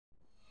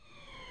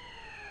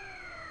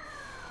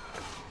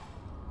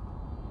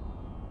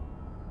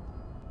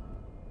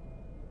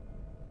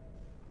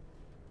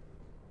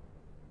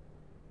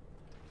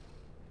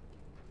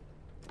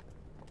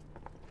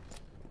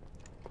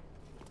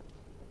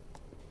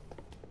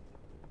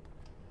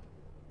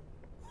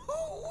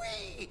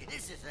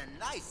This is a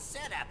nice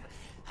setup.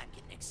 I'm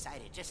getting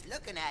excited just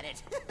looking at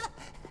it.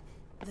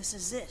 This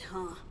is it,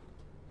 huh?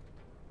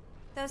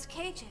 Those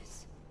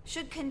cages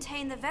should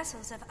contain the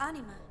vessels of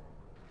Anima.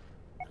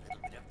 A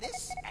little bit of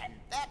this and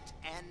that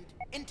and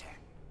enter.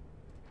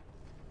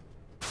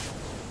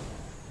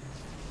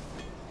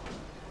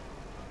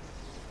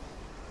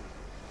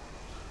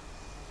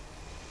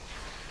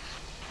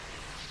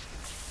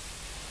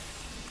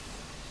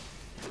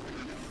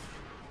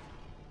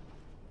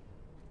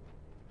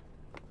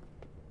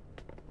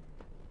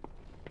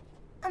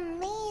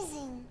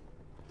 Amazing.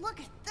 Look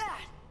at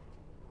that!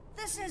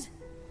 This is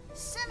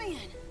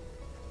Simeon!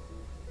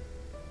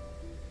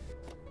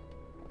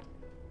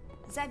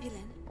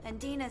 Zebulun and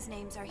Dina's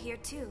names are here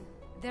too.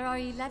 There are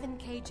 11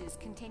 cages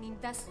containing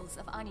vessels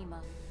of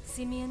Anima.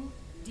 Simeon,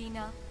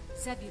 Dina,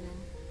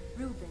 Zebulun,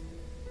 Reuben,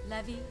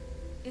 Levi,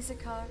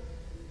 Issachar,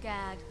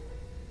 Gad,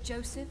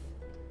 Joseph,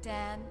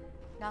 Dan,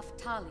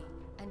 Naphtali,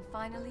 and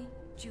finally,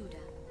 Judah.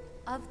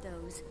 Of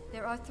those,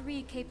 there are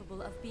 3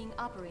 capable of being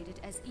operated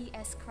as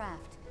ES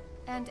craft.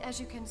 And as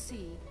you can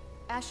see,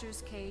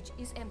 Asher's cage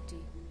is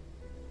empty.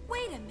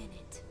 Wait a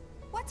minute.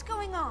 What's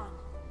going on?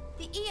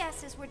 The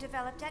ESs were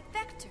developed at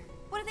Vector.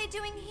 What are they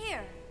doing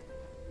here?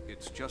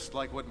 It's just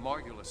like what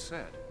Margulis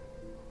said.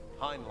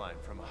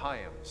 Heinlein from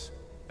Hyams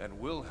and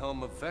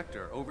Wilhelm of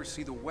Vector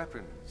oversee the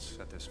weapons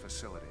at this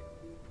facility.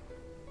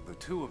 The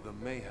two of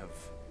them may have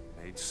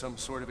made some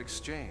sort of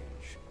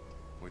exchange,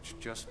 which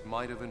just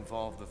might have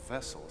involved the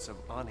vessels of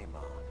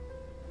Anima.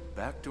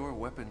 Backdoor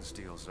weapons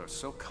deals are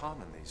so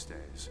common these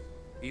days,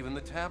 even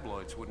the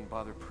tabloids wouldn't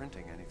bother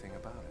printing anything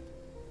about it.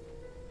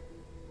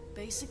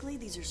 Basically,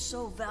 these are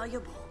so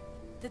valuable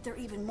that they're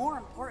even more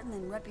important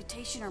than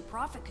reputation or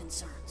profit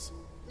concerns.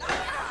 Knock it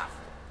off!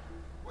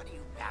 What are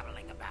you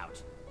babbling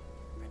about?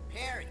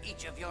 Prepare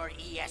each of your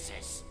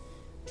ESs.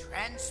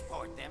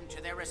 Transport them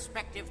to their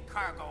respective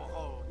cargo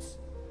holds.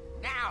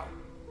 Now!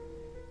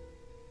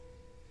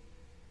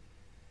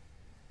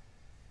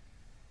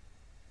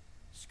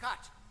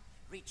 Scott,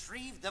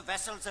 retrieve the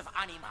vessels of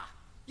Anima.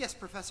 Yes,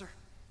 Professor.